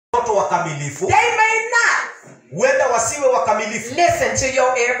watoto wakamilifu, they may not huenda wasiwe wakamilifu, listen to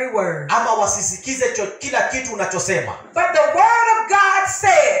your every word. ama wasisikize kila kitu unachosema. But the word of God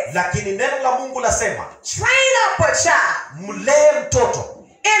says, Lakini neno la Mungu lasema, train up a child mlee mtoto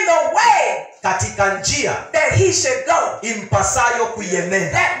in the way katika njia that he should go, impasayo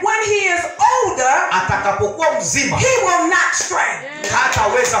kuienenda, that when he is older, atakapokuwa mzima he will not stray.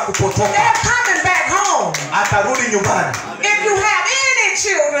 hataweza kupotoka, They're coming back home. atarudi nyumbani. If you have any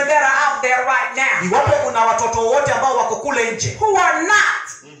children that are out there right now Iwapo kuna watoto wote ambao wako kule nje who are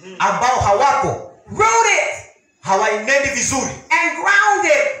not ambao hawako rooted hawainendi vizuri, and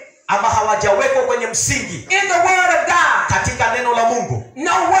grounded ama hawajawekwa kwenye msingi in the word of God, katika neno la Mungu,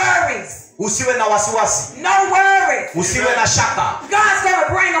 no worries, usiwe na wasiwasi, no worries. usiwe na shaka. God's going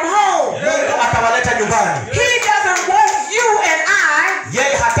to bring them home. Mungu atawaleta nyumbani. He doesn't want you and I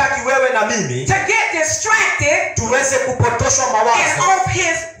Yeye hataki wewe na mimi to get distracted tuweze kupotoshwa and mawazo off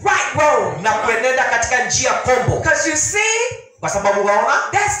his right road. na kuenenda katika njia kombo, Because you see, kwa sababu waona,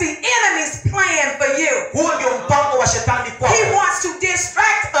 that's the enemy's plan for you. huo ndio mpango wa shetani kwako. He wants to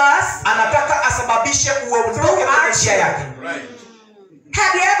distract us. Anataka asababishe uondoke kwenye njia yake.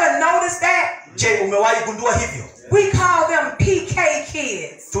 Have you ever noticed that? Je, umewahi gundua hivyo? We call them PK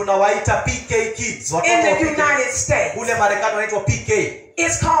kids Tunawaita PK kids, watoto in wa the PK. United States. Kule Marekani wanaitwa PK.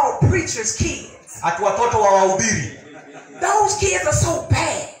 It's called preacher's kids. Ati watoto wa wahubiri. Those kids are so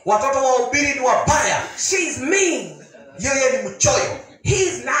bad. Watoto wa wahubiri ni wabaya. She's mean. Yeye ni mchoyo.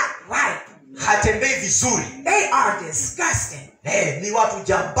 He's not right. Hatembei vizuri. They are disgusting. Ni watu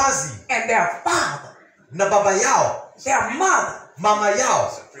jambazi. And their father, Na baba yao, their mother, mama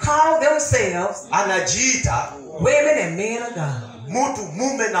yao call themselves anajiita women and men of God. mtu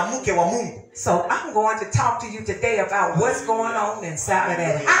mume na mke wa Mungu. So I'm going to talk to you today about what's going on inside of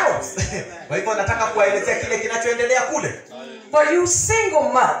that house. Kwa hivyo nataka kuwaelezea kile kinachoendelea kule. For you single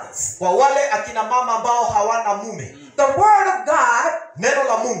mothers, Kwa wale akina mama ambao hawana mume, the word of God neno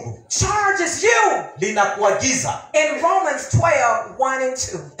la Mungu charges you linakuagiza in Romans 12:1 and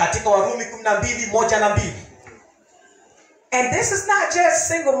 2. katika Warumi 12:1 na 2. And this is not just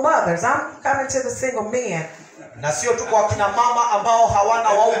single mothers. I'm coming to the single men. Na sio tu kwa kina mama ambao hawana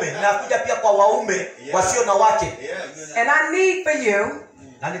waume, na kuja pia kwa waume wasio na wake. And I need for you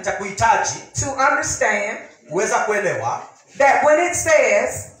Na nitakuhitaji to understand uweza kuelewa that when it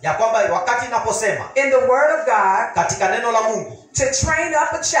says ya kwamba wakati inaposema in the word of God katika neno la Mungu to train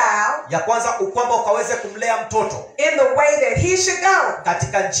up a child ya kwanza kwamba ukaweze kumlea mtoto in the way that he should go,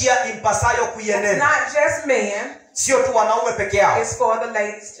 katika njia impasayo it's kuienenda, not just men, sio tu wanaume peke yao, it's for the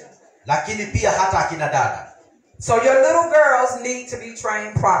ladies too. lakini pia hata akina dada. So your little girls need to be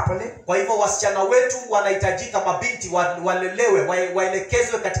trained properly. Kwa hivyo wasichana wetu wanahitajika, mabinti walelewe,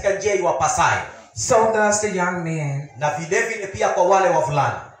 waelekezwe katika njia iwapasayo, So does the young men. na vile vile pia kwa wale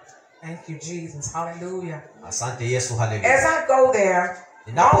wavulana. Thank you, Jesus. Hallelujah. Asante Yesu, haleluya. As I go there,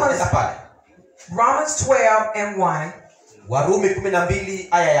 Ninapoenda pale Romans 12:1, Warumi 12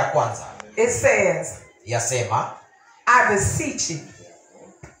 aya ya kwanza it says, yasema, I beseech you,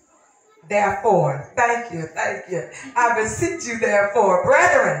 therefore, thank you. I beseech you, therefore,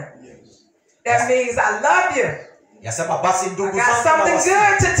 brethren. That means I love you. yasema basi I ndugu got zangu something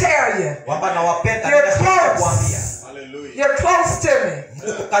good to tell you. kwamba nawapenda, You're ninataka kuambia close. You're close to me.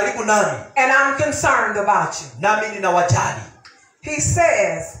 mko karibu nami, And I'm concerned about you. nami ninawajali. He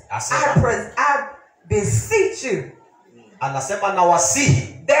says, I beseech you, Anasema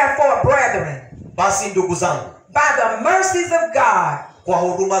nawasihi therefore, brethren, basi ndugu zangu by the mercies of God, kwa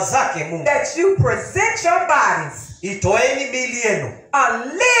huruma zake Mungu, that you present your bodies itoeni miili yenu a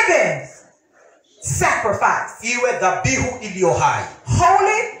living sacrifice, iwe dhabihu iliyo hai,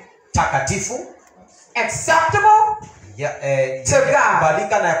 holy, takatifu, acceptable to God,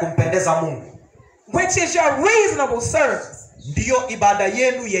 kubalika na ya kumpendeza Mungu, which is your reasonable service. ndiyo ibada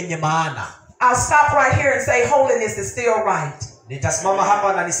yenu yenye maana. I'll stop right here and say holiness is still right. Nitasimama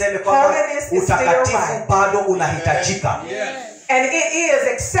hapa na niseme kwamba Holiness is utakatifu still right. bado unahitajika, And it is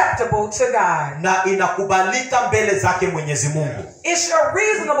acceptable to God. na inakubalika mbele zake Mwenyezi Mungu. It's your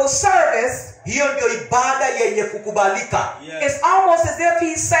reasonable service. Hiyo ndio ibada yenye kukubalika. It's almost as if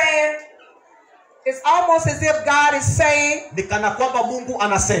he's saying, it's almost as if God is saying, Ni kana kwamba Mungu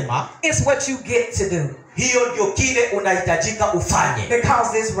anasema it's what you get to do. hiyo ndio kile unahitajika ufanye,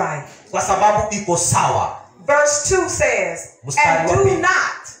 Because it's right. kwa sababu iko sawa. Verse 2 says, Mstari wa pili.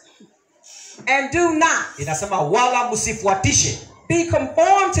 and do not Inasema wala msifuatishe, be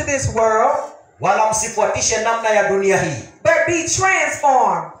conformed to this world, wala msifuatishe namna ya dunia hii, but be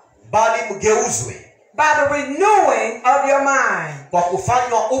transformed bali mgeuzwe by the renewing of your mind, kwa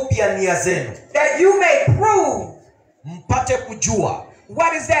kufanywa upya nia zenu, that you may prove mpate kujua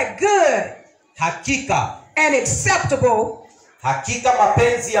what is that good Hakika and acceptable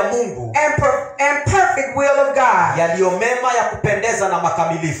mapenzi ya Mungu and perfect will of God. yaliyo mema ya kupendeza na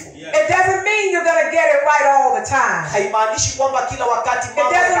makamilifu. It doesn't mean you're going to get it right all the time. Haimaanishi kwamba kila wakati It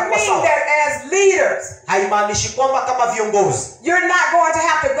mambo doesn't yatakuwa mean sawa. that as leaders, Haimaanishi kwamba kama viongozi you're not going to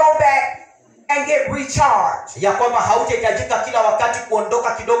have to go back and get recharged. ya kwamba hautahitajika kila wakati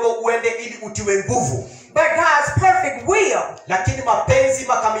kuondoka kidogo uende ili utiwe nguvu. But God's perfect will Lakini mapenzi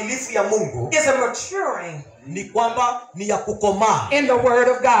makamilifu ya Mungu is a maturing ni kwamba ni ya kukomaa. in the Word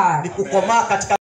of God. Ni kukomaa katika